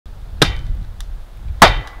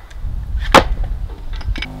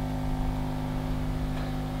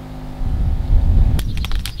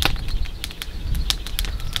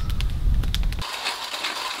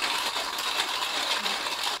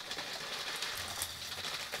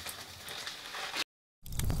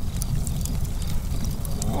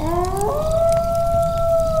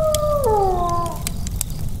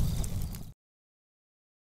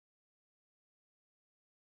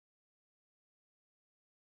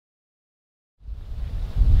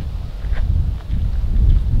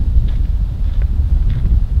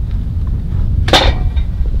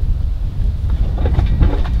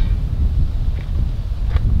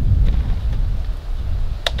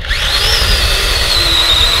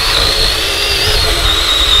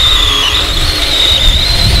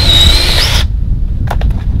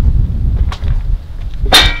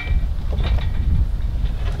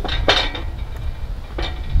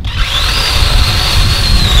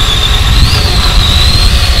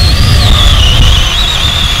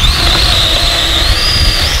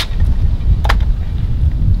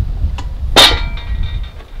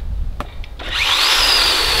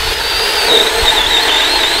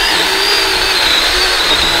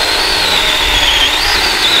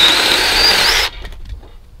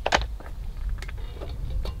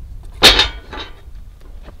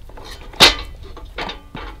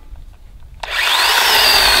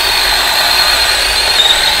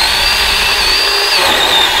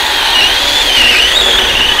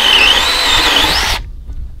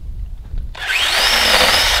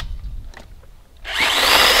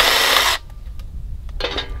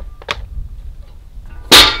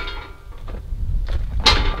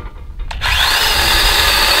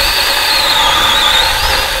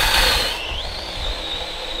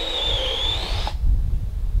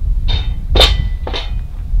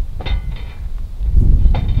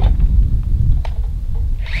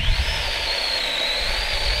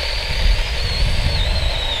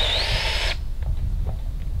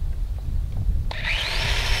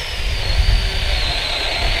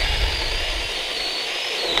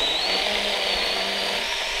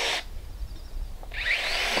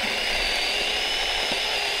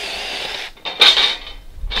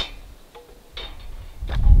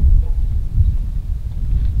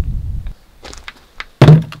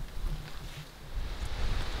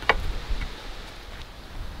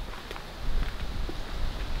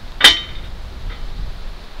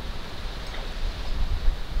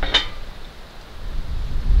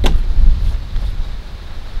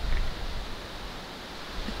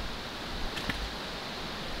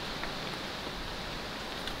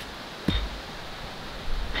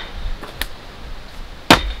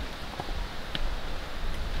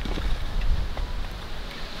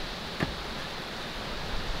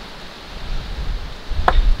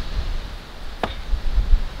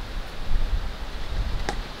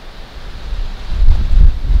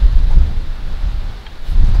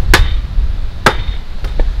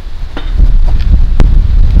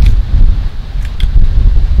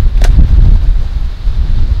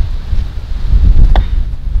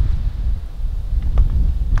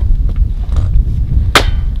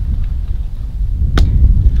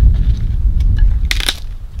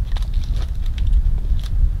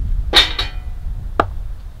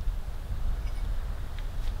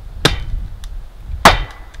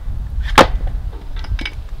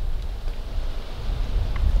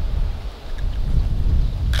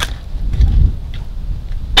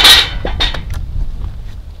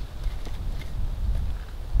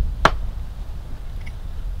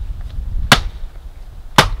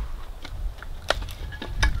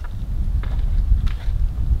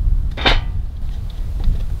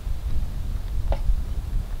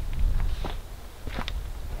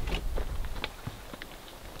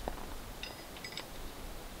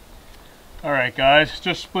Alright guys,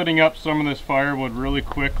 just splitting up some of this firewood really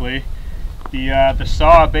quickly. The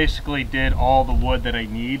saw basically did all the wood that I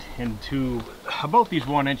need into about these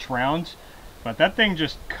 1-inch rounds, but that thing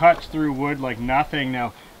just cuts through wood like nothing.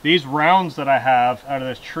 Now these rounds that I have out of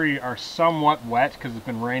this tree are somewhat wet because it's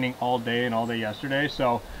been raining all day and all day yesterday,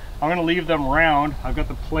 so I'm going to leave them round. I've got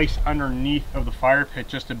the place underneath of the fire pit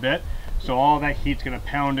just a bit, so all that heat's going to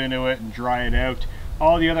pound into it and dry it out.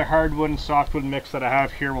 All the other hardwood and softwood mix that I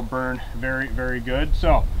have here will burn very, very good.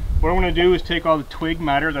 So what I'm going to do is take all the twig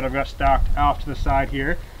matter that I've got stacked off to the side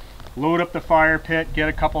here, load up the fire pit, get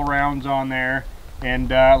a couple rounds on there, and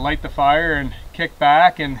light the fire and kick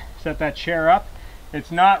back and set that chair up. It's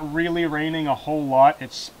not really raining a whole lot.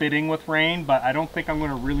 It's spitting with rain, but I don't think I'm going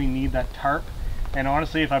to really need that tarp. And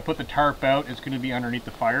honestly, if I put the tarp out, it's going to be underneath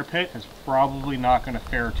the fire pit. It's probably not going to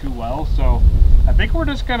fare too well. So I think we're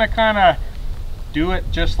just going to kind of do it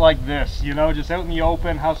just like this, you know, just out in the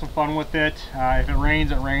open, have some fun with it. If it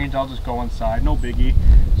rains, I'll just go inside, no biggie.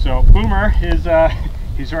 So Boomer is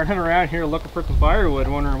he's running around here looking for some firewood,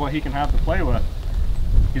 wondering what he can have to play with.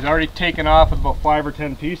 He's already taken off with about 5 or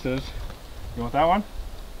 10 pieces. You want that one?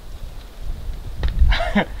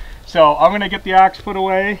 So I'm gonna get the axe put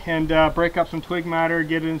away and break up some twig matter,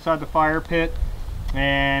 get it inside the fire pit,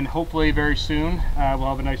 and hopefully very soon we'll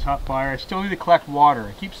have a nice hot fire. I still need to collect water.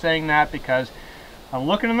 I keep saying that because I'm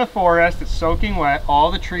looking in the forest, it's soaking wet.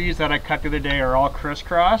 All the trees that I cut the other day are all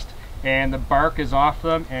crisscrossed and the bark is off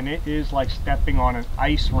them, and it is like stepping on an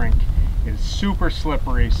ice rink. It's super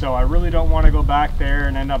slippery, so I really don't want to go back there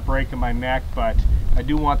and end up breaking my neck, but I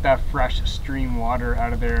do want that fresh stream water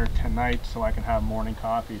out of there tonight so I can have morning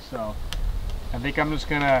coffee. So I think I'm just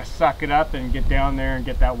gonna suck it up and get down there and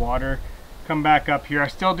get that water, come back up here. I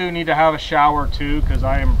still do need to have a shower too because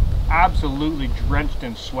I am absolutely drenched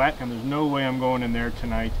in sweat, and there's no way I'm going in there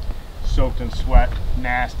tonight soaked in sweat,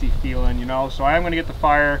 nasty feeling, you know. So I am going to get the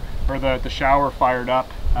fire or the shower fired up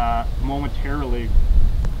momentarily,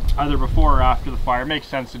 either before or after the fire. It makes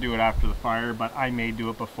sense to do it after the fire, but I may do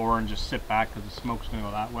it before and just sit back because the smoke's going to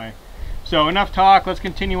go that way. So enough talk, let's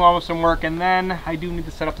continue on with some work, and then I do need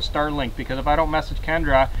to set up the Starlink because if I don't message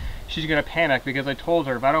Kendra, she's going to panic because I told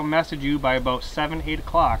her if I don't message you by about 7, 8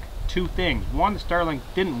 o'clock, 2 things. 1, the Starlink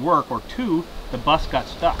didn't work, or 2, the bus got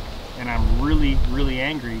stuck. And I'm really, really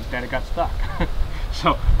angry that it got stuck.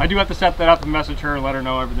 So I do have to set that up and message her and let her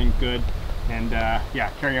know everything's good. And yeah,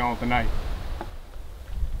 carry on with the night.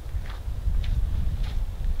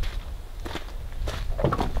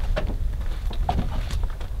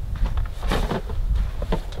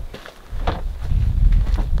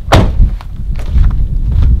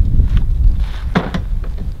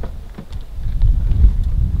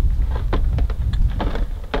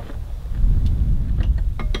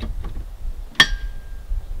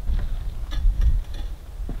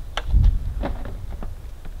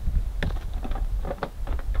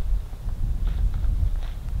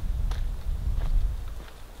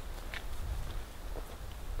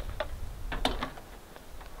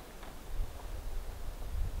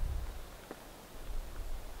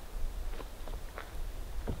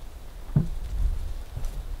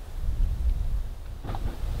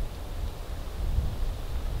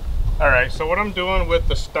 Alright, so what I'm doing with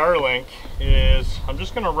the Starlink is I'm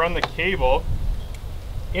just going to run the cable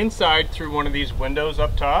inside through one of these windows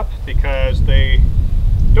up top because they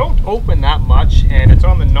don't open that much and it's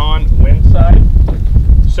on the non-wind side.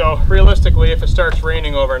 So realistically, if it starts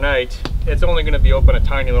raining overnight, it's only going to be open a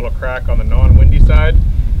tiny little crack on the non-windy side.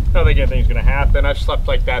 I don't think anything's going to happen. I've slept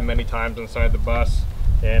like that many times inside the bus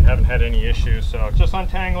and haven't had any issues. So just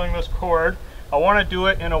untangling this cord. I want to do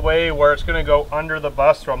it in a way where it's going to go under the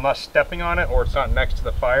bus so I'm not stepping on it or it's not next to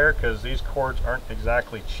the fire because these cords aren't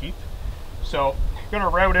exactly cheap. So I'm going to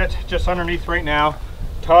route it just underneath right now,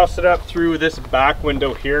 toss it up through this back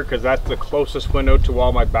window here because that's the closest window to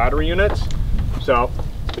all my battery units. So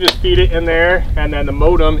just feed it in there, and then the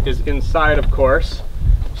modem is inside, of course,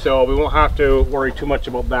 so we won't have to worry too much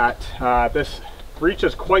about that. This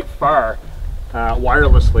reaches quite far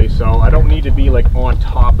wirelessly, so I don't need to be like on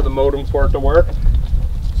top of the modem for it to work.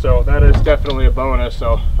 So that is definitely a bonus.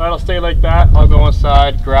 So that'll stay like that. I'll go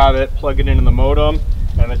inside, grab it, plug it into the modem,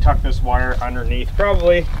 and then tuck this wire underneath,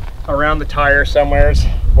 probably around the tire somewhere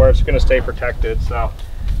where it's going to stay protected. So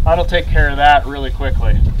that'll take care of that really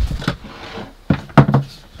quickly.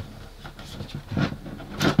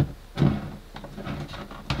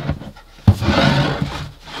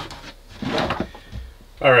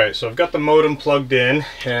 Alright, so I've got the modem plugged in,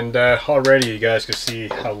 and already you guys can see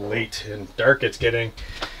how late and dark it's getting.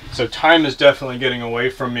 So time is definitely getting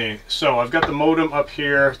away from me. So I've got the modem up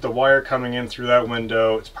here, the wire coming in through that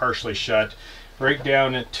window, it's partially shut. right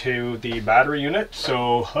down into the battery unit.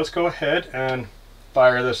 So let's go ahead and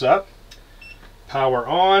fire this up. Power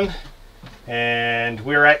on. And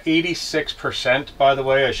we're at 86%, by the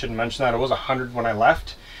way. I should mention that. It was 100 when I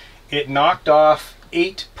left. It knocked off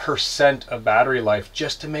 8% of battery life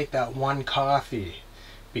just to make that one coffee.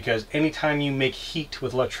 Because anytime you make heat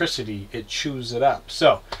with electricity, it chews it up.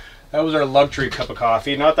 So that was our luxury cup of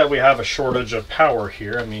coffee. Not that we have a shortage of power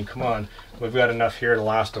here. I mean, come on. We've got enough here to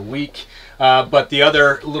last a week. But the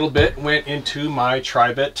other little bit went into my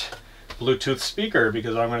Tribit Bluetooth speaker,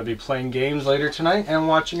 because I'm going to be playing games later tonight and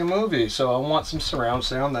watching a movie. So I want some surround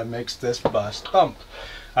sound that makes this bus thump.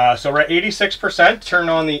 So we're at 86%. Turn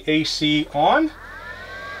on the AC on.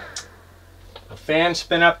 The fan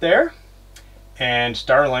spin up there. And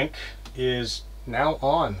Starlink is now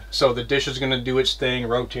on. So the dish is going to do its thing,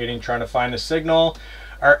 rotating, trying to find a signal.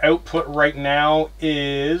 Our output right now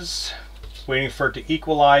is waiting for it to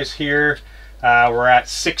equalize here. We're at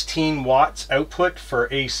 16 watts output for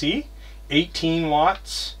AC. 18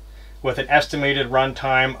 watts with an estimated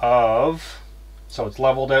runtime of, so it's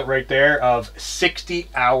leveled out right there, of 60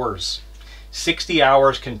 hours. 60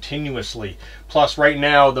 hours continuously. Plus right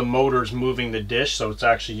now the motor's moving the dish, so it's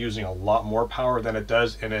actually using a lot more power than it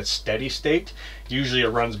does in its steady state. Usually it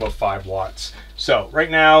runs about 5 watts. So right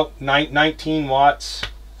now 19 watts.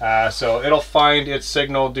 So it'll find its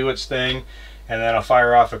signal, do its thing, and then I'll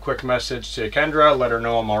fire off a quick message to Kendra, let her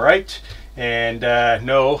know I'm all right. And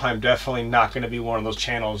no, I'm definitely not going to be one of those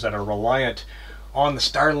channels that are reliant on the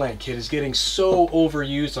Starlink. It is getting so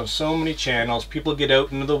overused on so many channels. People get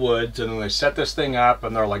out into the woods and then they set this thing up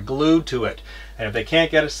and they're like glued to it. And if they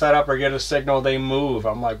can't get it set up or get a signal, they move.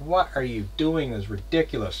 I'm like, what are you doing? This is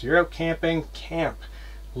ridiculous. You're out camping, camp.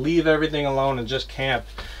 Leave everything alone and just camp.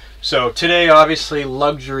 So today, obviously,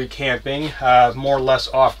 luxury camping, more or less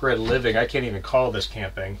off-grid living. I can't even call this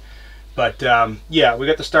camping. But yeah, we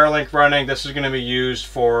got the Starlink running. This is going to be used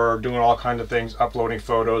for doing all kinds of things, uploading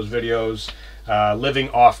photos, videos, living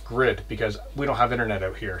off-grid, because we don't have internet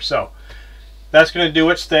out here. So that's going to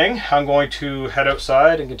do its thing. I'm going to head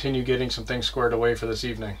outside and continue getting some things squared away for this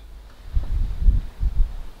evening.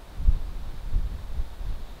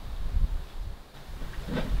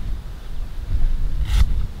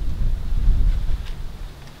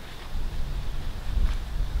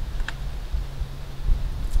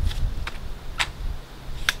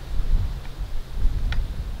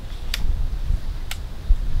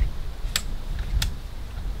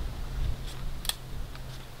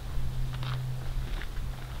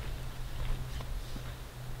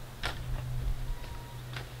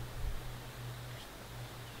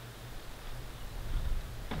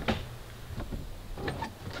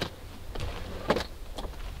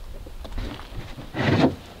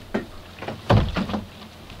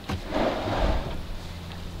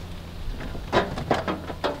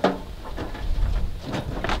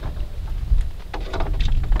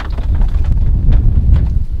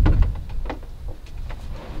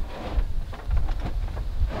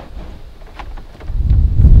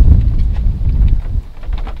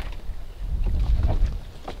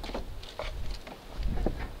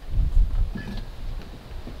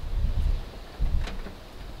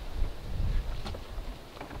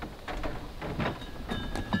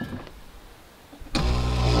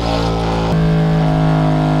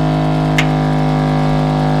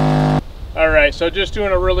 Alright, so just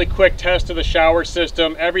doing a really quick test of the shower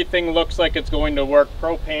system. Everything looks like it's going to work.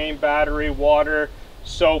 Propane, battery, water,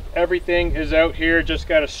 soap, everything is out here. Just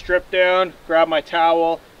got to strip down, grab my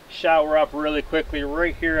towel, shower up really quickly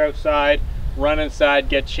right here outside, run inside,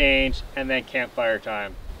 get changed, and then campfire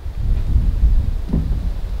time.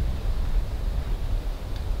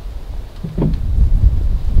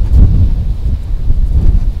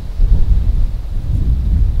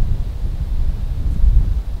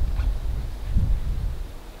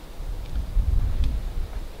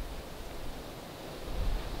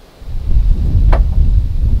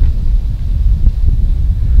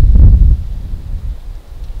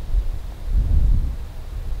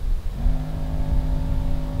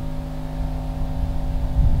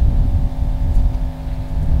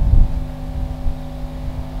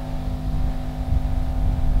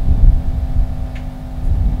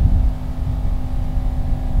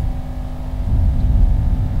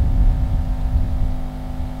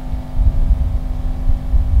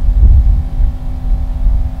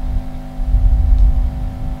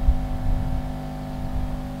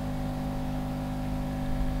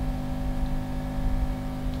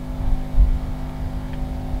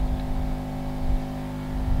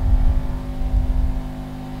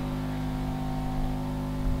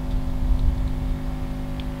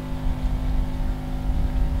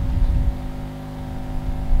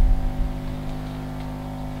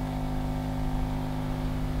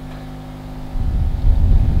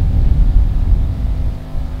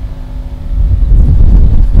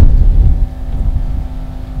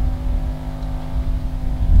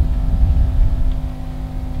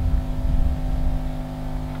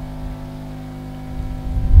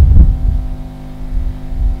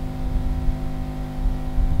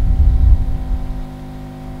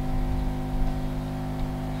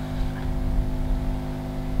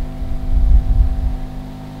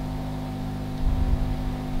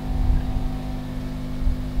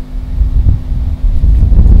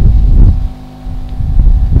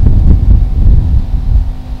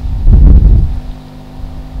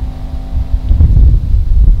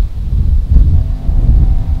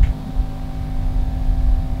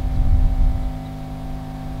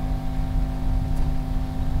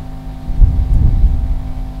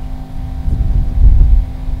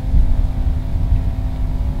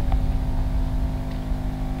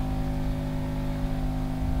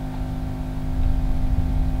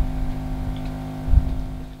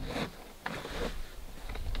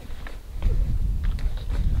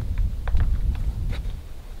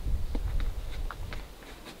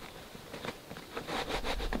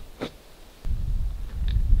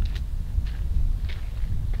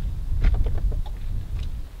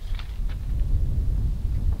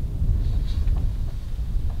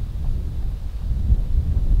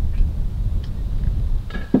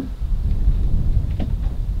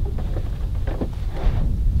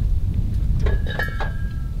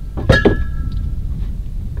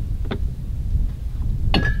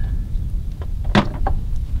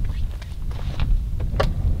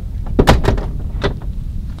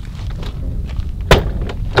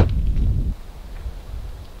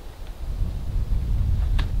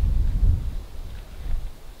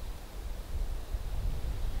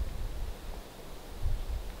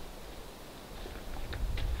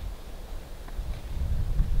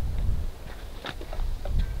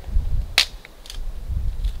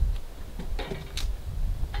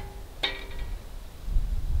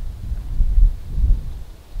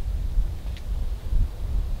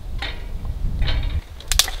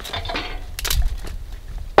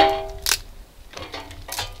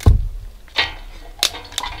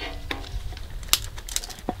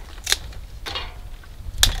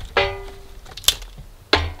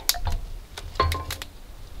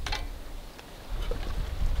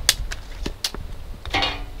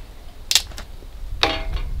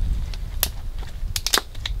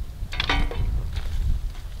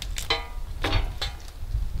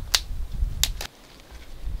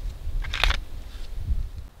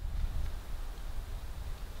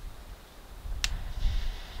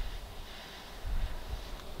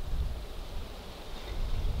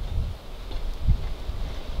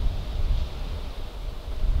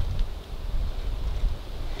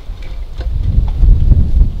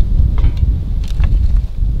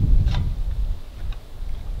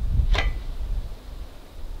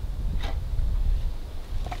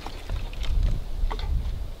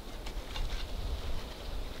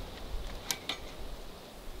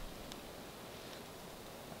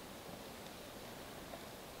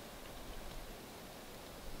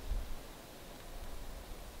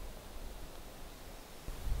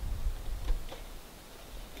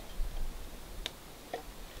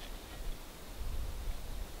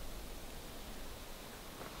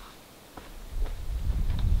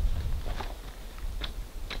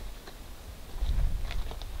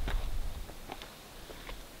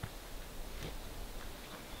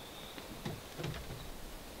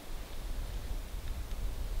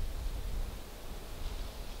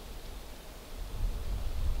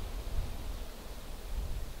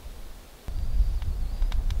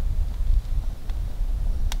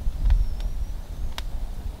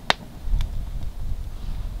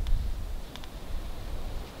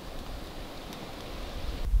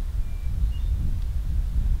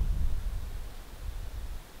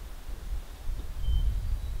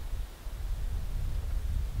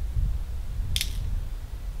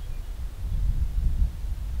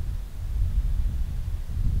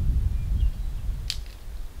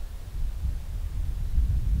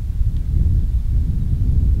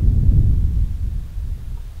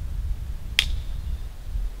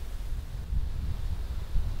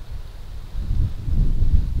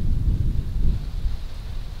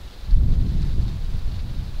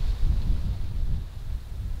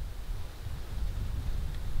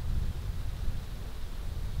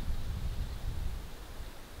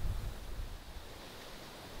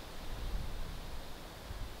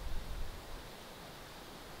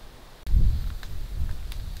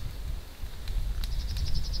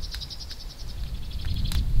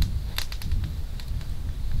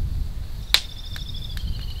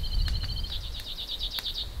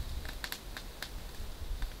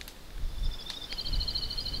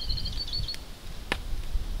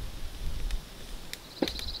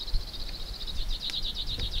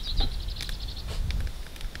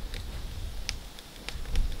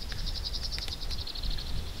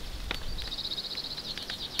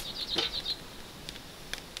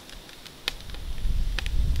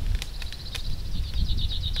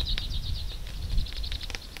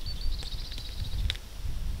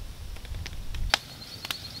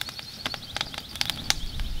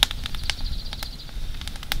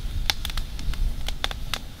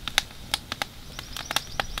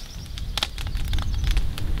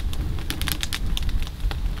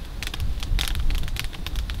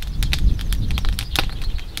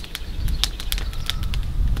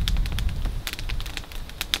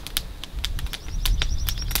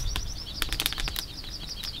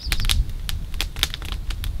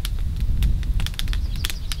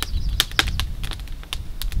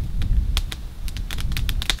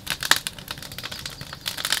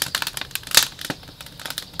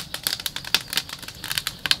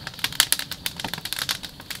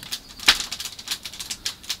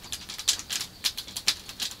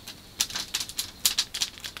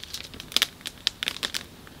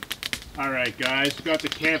 Alright guys, got the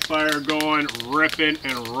campfire going, ripping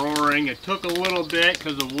and roaring. It took a little bit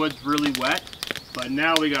because the wood's really wet, but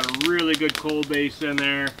now we got a really good coal base in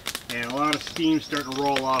there and a lot of steam starting to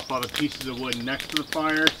roll off all the pieces of wood next to the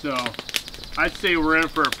fire. So I'd say we're in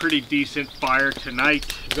for a pretty decent fire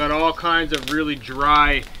tonight. We've got all kinds of really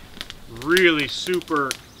dry, really super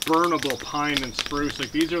burnable pine and spruce.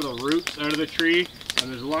 Like these are the roots out of the tree,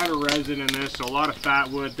 and there's a lot of resin in this, so a lot of fat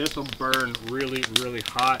wood. This will burn really, really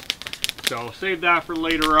hot. So save that for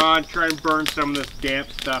later on. Try and burn some of this damp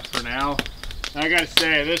stuff for now. I gotta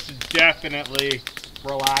say, this is definitely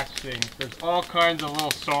relaxing. There's all kinds of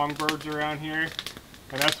little songbirds around here,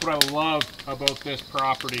 and that's what I love about this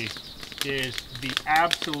property is the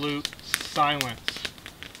absolute silence.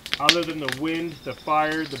 Other than the wind, the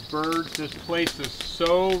fire, the birds, this place is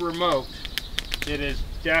so remote. It is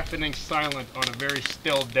deafening silent on a very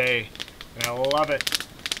still day, and I love it.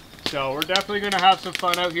 So we're definitely going to have some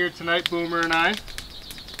fun out here tonight, Boomer and I,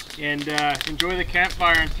 and enjoy the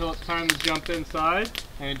campfire until it's time to jump inside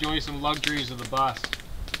and enjoy some luxuries of the bus.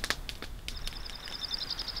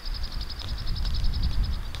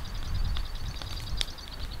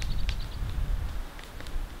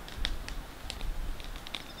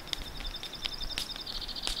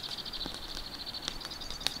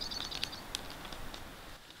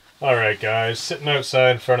 Alright guys, sitting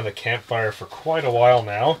outside in front of the campfire for quite a while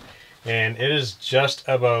now, and it is just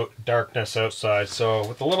about darkness outside. So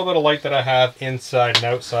with the little bit of light that I have inside and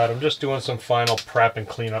outside, I'm just doing some final prep and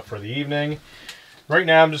cleanup for the evening. Right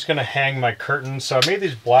now I'm just going to hang my curtains. So I made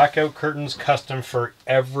these blackout curtains custom for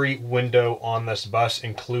every window on this bus,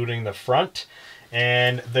 including the front.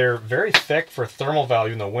 And they're very thick for thermal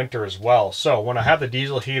value in the winter as well. So when I have the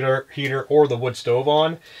diesel heater or the wood stove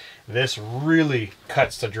on, this really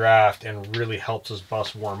cuts the draft and really helps this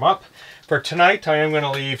bus warm up. For tonight, I am going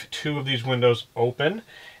to leave 2 of these windows open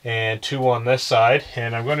and 2 on this side.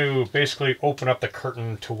 And I'm going to basically open up the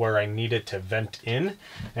curtain to where I need it to vent in.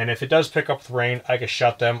 And if it does pick up the rain, I can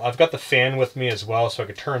shut them. I've got the fan with me as well, so I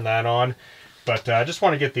can turn that on. But I just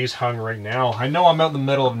want to get these hung right now. I know I'm out in the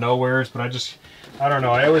middle of nowhere, but I don't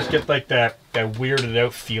know. I always get like that weirded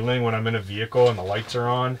out feeling when I'm in a vehicle and the lights are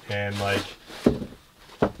on and like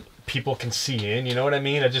people can see in, you know what I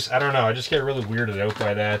mean? I don't know, I just get really weirded out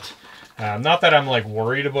by that. Not that I'm like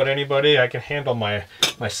worried about anybody. I can handle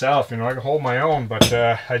myself, you know, I can hold my own, but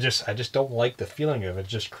I just don't like the feeling of it. It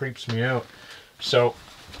just creeps me out. So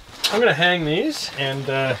I'm gonna hang these and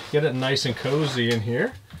get it nice and cozy in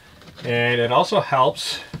here. And it also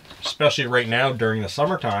helps, especially right now during the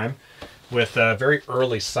summertime, with very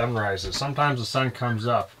early sunrises. Sometimes the sun comes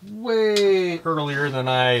up way earlier than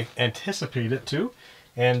I anticipate it to.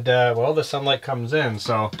 And well, the sunlight comes in,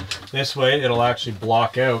 so this way it'll actually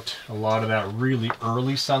block out a lot of that really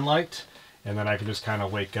early sunlight, and then I can just kind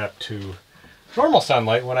of wake up to normal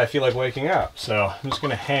sunlight when I feel like waking up. So I'm just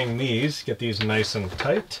going to hang these, get these nice and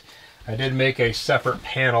tight. I did make a separate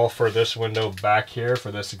panel for this window back here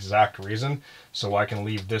for this exact reason, so I can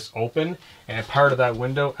leave this open, and part of that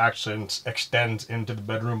window actually extends into the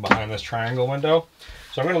bedroom behind this triangle window.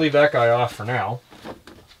 So I'm going to leave that guy off for now.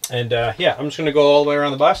 And yeah, I'm just going to go all the way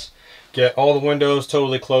around the bus, get all the windows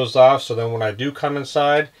totally closed off, so then when I do come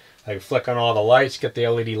inside, I can flick on all the lights, get the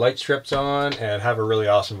LED light strips on, and have a really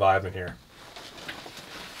awesome vibe in here.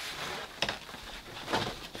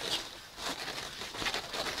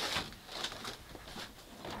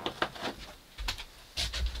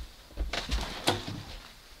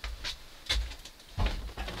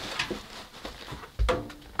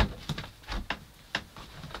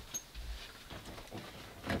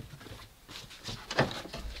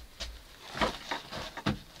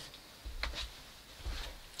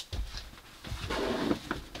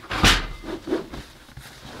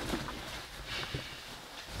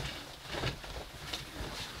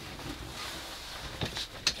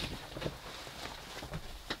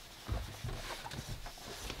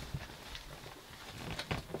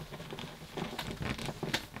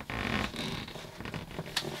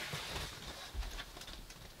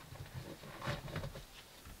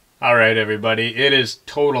 Alright everybody, it is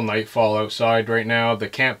total nightfall outside right now. The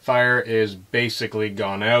campfire is basically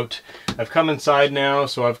gone out. I've come inside now,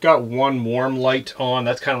 so I've got one warm light on.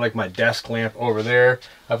 That's kind of like my desk lamp over there.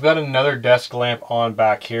 I've got another desk lamp on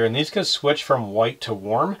back here, and these can switch from white to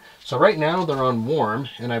warm. So right now they're on warm,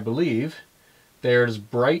 and I believe there's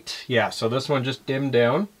bright. Yeah, so this one just dimmed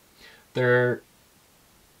down. That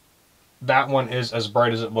one is as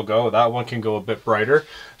bright as it will go. That one can go a bit brighter.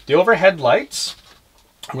 The overhead lights,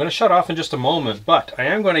 I'm going to shut off in just a moment, but I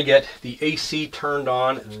am going to get the AC turned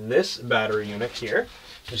on this battery unit here.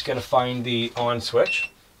 Just going to find the on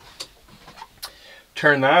switch,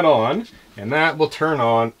 turn that on, And that will turn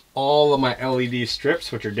on all of my LED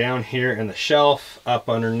strips, which are down here in the shelf, up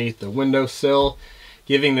underneath the windowsill,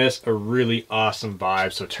 giving this a really awesome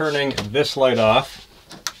vibe. So turning this light off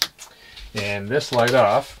and this light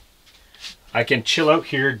off, I can chill out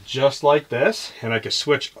here just like this, and I can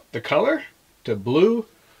switch the color to blue,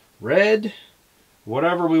 red,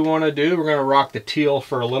 whatever we want to do. We're going to rock the teal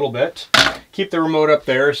for a little bit. Keep the remote up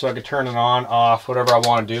there so I can turn it on, off, whatever I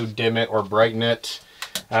want to do, dim it or brighten it.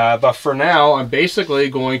 But for now, I'm basically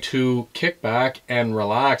going to kick back and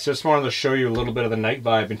relax. Just wanted to show you a little bit of the night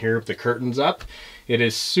vibe in here with the curtains up. It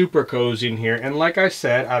is super cozy in here. And like I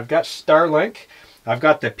said, I've got Starlink, I've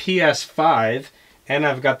got the PS5, and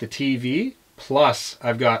I've got the TV. Plus,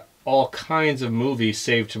 I've got all kinds of movies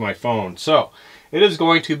saved to my phone. So, it is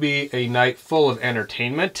going to be a night full of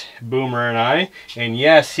entertainment, Boomer and I. And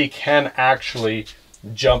yes, he can actually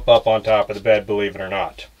jump up on top of the bed, believe it or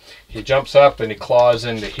not. He jumps up and he claws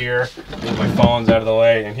into here, move my phone's out of the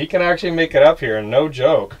way, and he can actually make it up here, no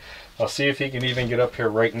joke. I'll see if he can even get up here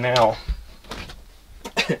right now.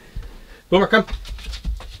 Boomer, come.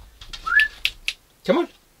 Come on.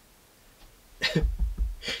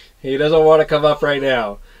 He doesn't want to come up right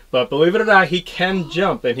now. But believe it or not, he can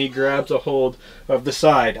jump, and he grabs a hold of the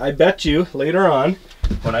side. I bet you later on,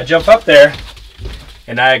 when I jump up there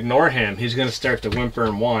and I ignore him, he's going to start to whimper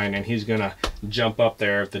and whine, and he's going to jump up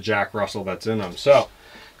there with the Jack Russell that's in him. So,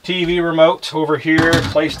 TV remote over here,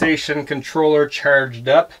 PlayStation controller charged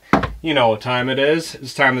up. You know what time it is.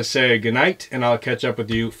 It's time to say goodnight, and I'll catch up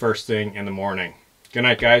with you first thing in the morning. Good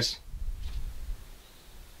night, guys.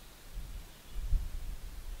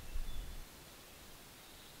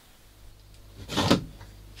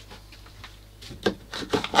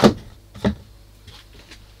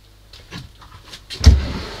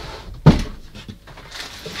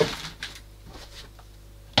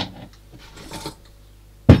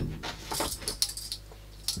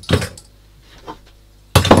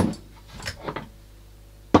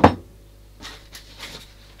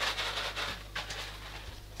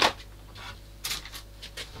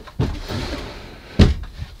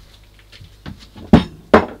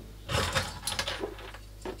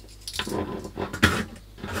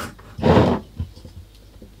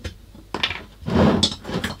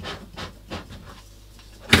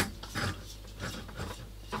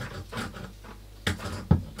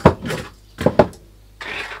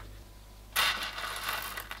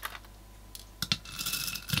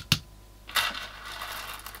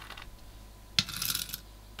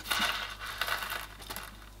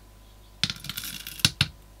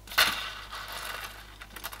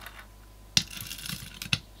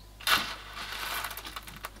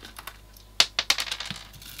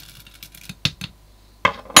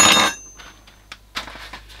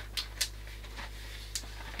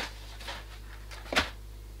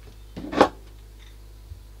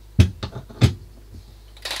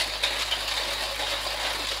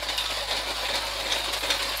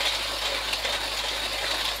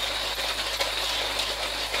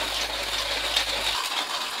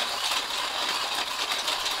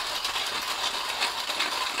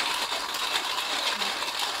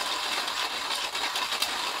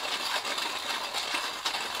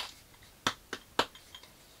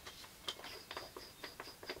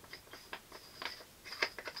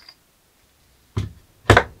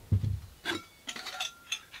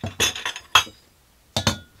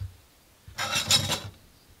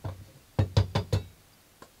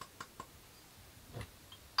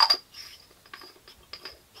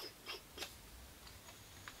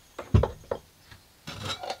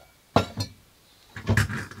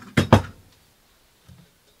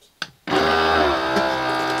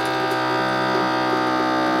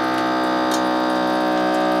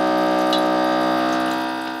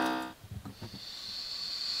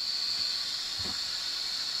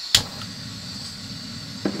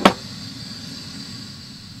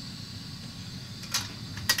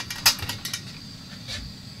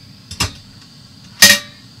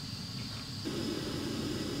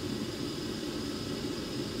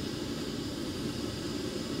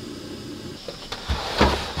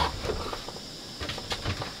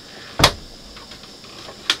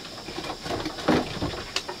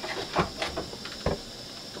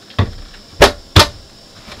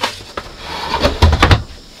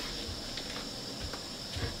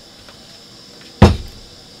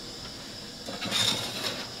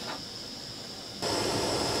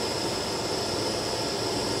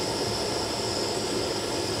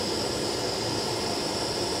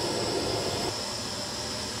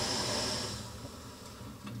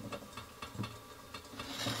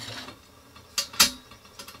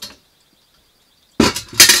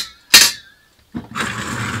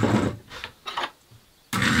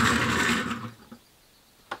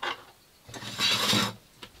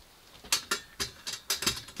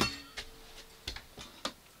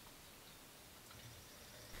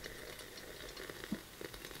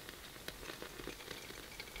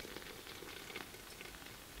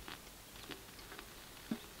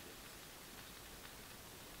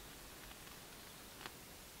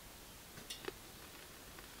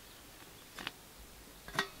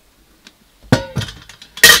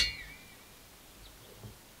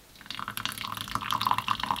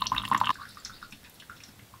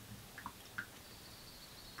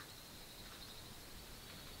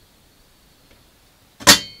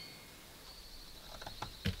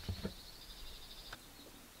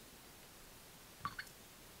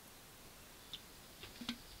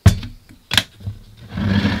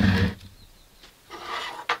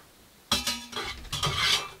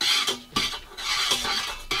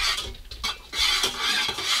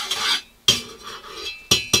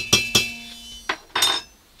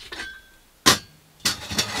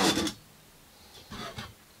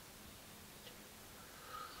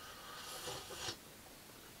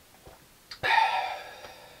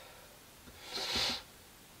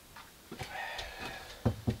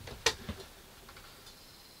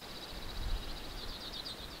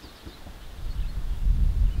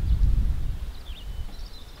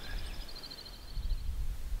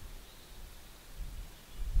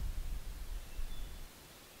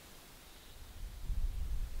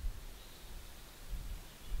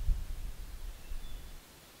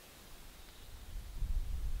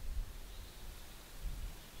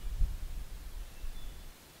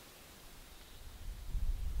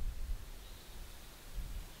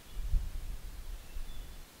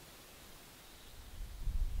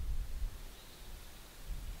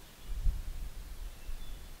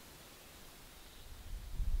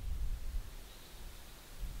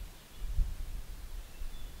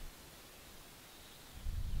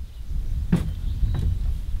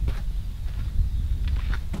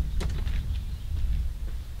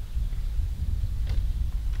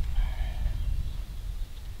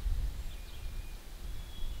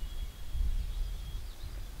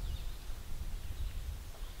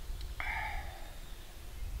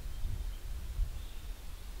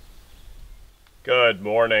 Good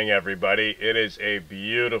morning, everybody. It is a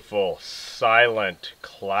beautiful, silent,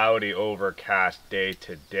 cloudy, overcast day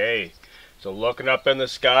today. So looking up in the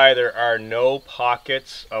sky, there are no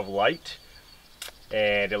pockets of light,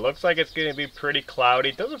 and it looks like it's going to be pretty cloudy.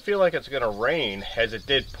 It doesn't feel like it's going to rain, as it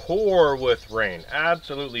did pour with rain.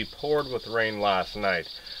 Absolutely poured with rain last night.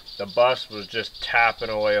 The bus was just tapping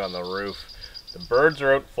away on the roof. The birds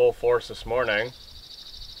are out full force this morning.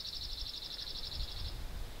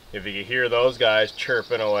 If you can hear those guys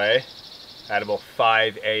chirping away at about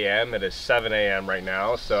 5 a.m. It is 7 a.m. right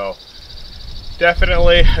now, so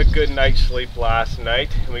definitely a good night's sleep last night.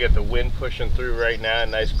 And we got the wind pushing through right now, a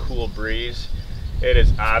nice cool breeze. It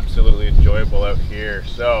is absolutely enjoyable out here.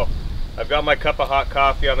 So I've got my cup of hot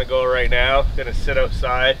coffee on the go right now. Gonna sit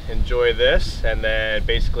outside, enjoy this, and then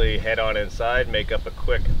basically head on inside, make up a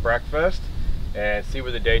quick breakfast, and see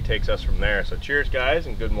where the day takes us from there. So cheers, guys,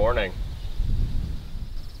 and good morning.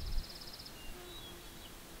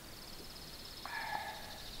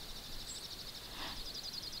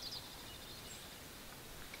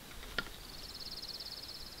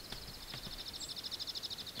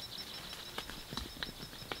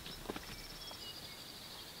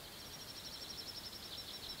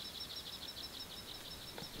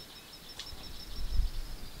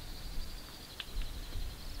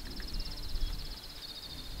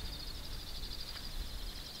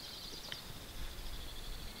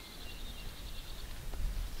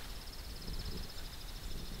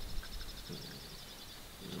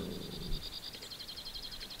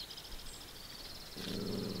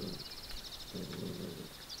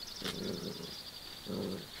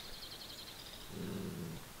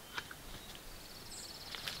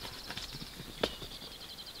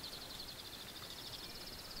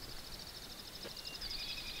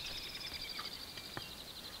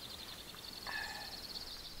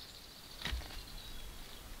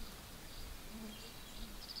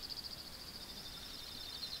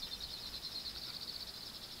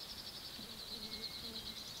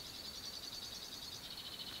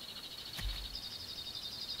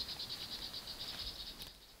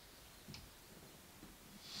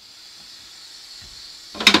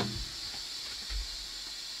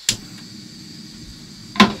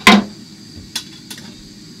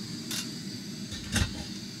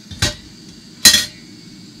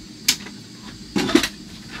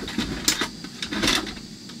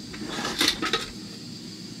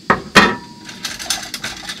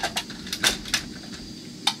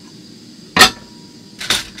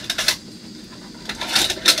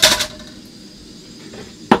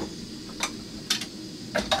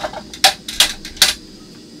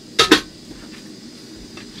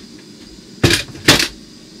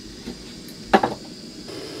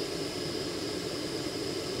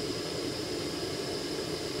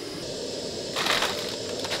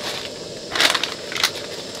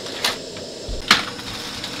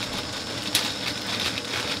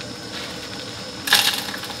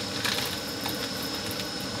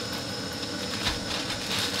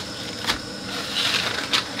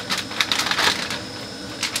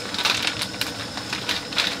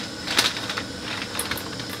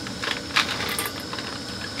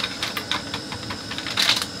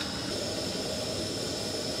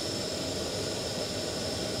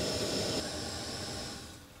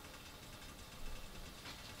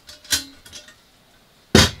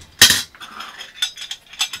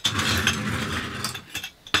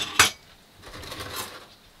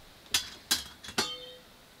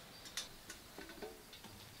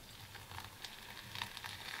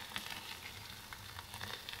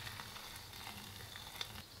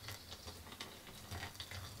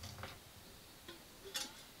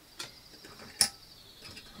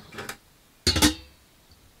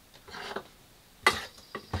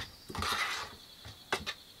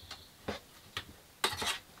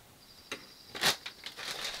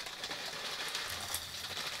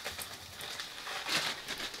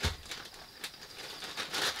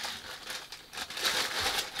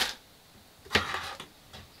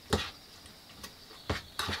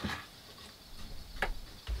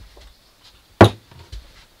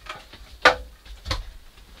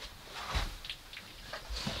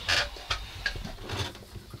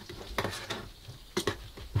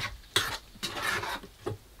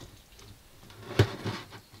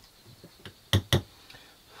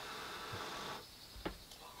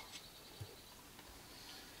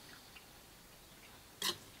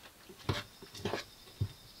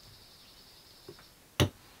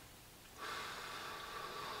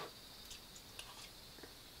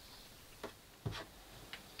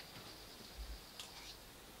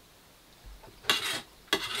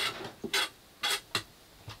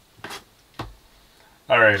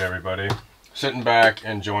 All right, everybody. Sitting back,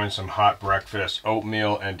 enjoying some hot breakfast,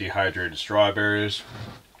 oatmeal and dehydrated strawberries.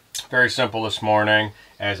 Very simple this morning,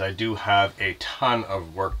 as I do have a ton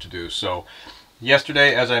of work to do. So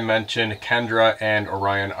yesterday, as I mentioned, Kendra and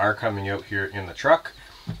Orion are coming out here in the truck,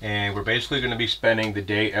 and we're basically going to be spending the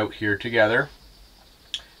day out here together,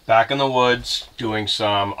 back in the woods, doing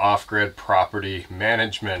some off-grid property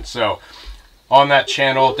management. So on that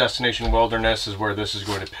channel, Destination Wilderness, is where this is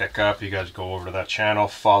going to pick up. You guys go over to that channel,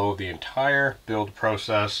 follow the entire build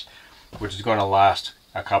process, which is going to last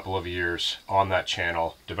a couple of years on that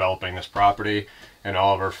channel, developing this property and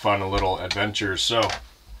all of our fun little adventures. So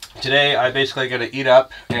today I basically got to eat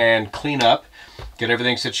up and clean up, get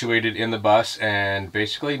everything situated in the bus, and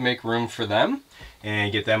basically make room for them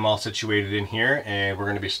and get them all situated in here. And we're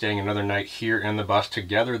going to be staying another night here in the bus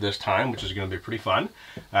together this time, which is going to be pretty fun.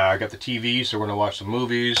 I got the TV, so we're going to watch some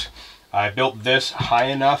movies. I built this high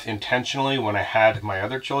enough intentionally when I had my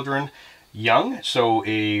other children young, so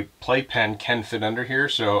a playpen can fit under here.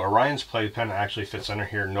 So Orion's playpen actually fits under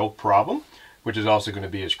here no problem, which is also going to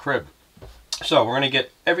be his crib. So we're going to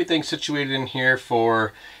get everything situated in here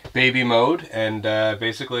for baby mode, and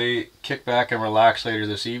basically kick back and relax later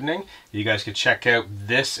this evening. You guys can check out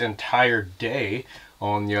this entire day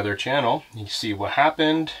on the other channel. You can see what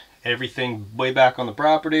happened, everything way back on the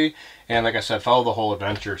property, and like I said, follow the whole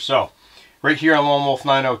adventure. So right here on Lone Wolf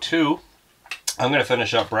 902, I'm going to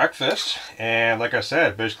finish up breakfast, and like I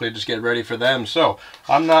said, basically just get ready for them. So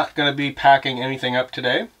I'm not going to be packing anything up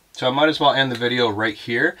today, so I might as well end the video right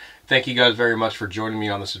here. Thank you guys very much for joining me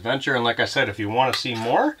on this adventure, and like I said, if you want to see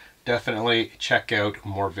more, definitely check out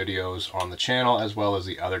more videos on the channel as well as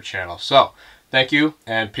the other channel. So thank you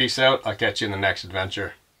and peace out. I'll catch you in the next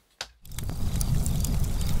adventure.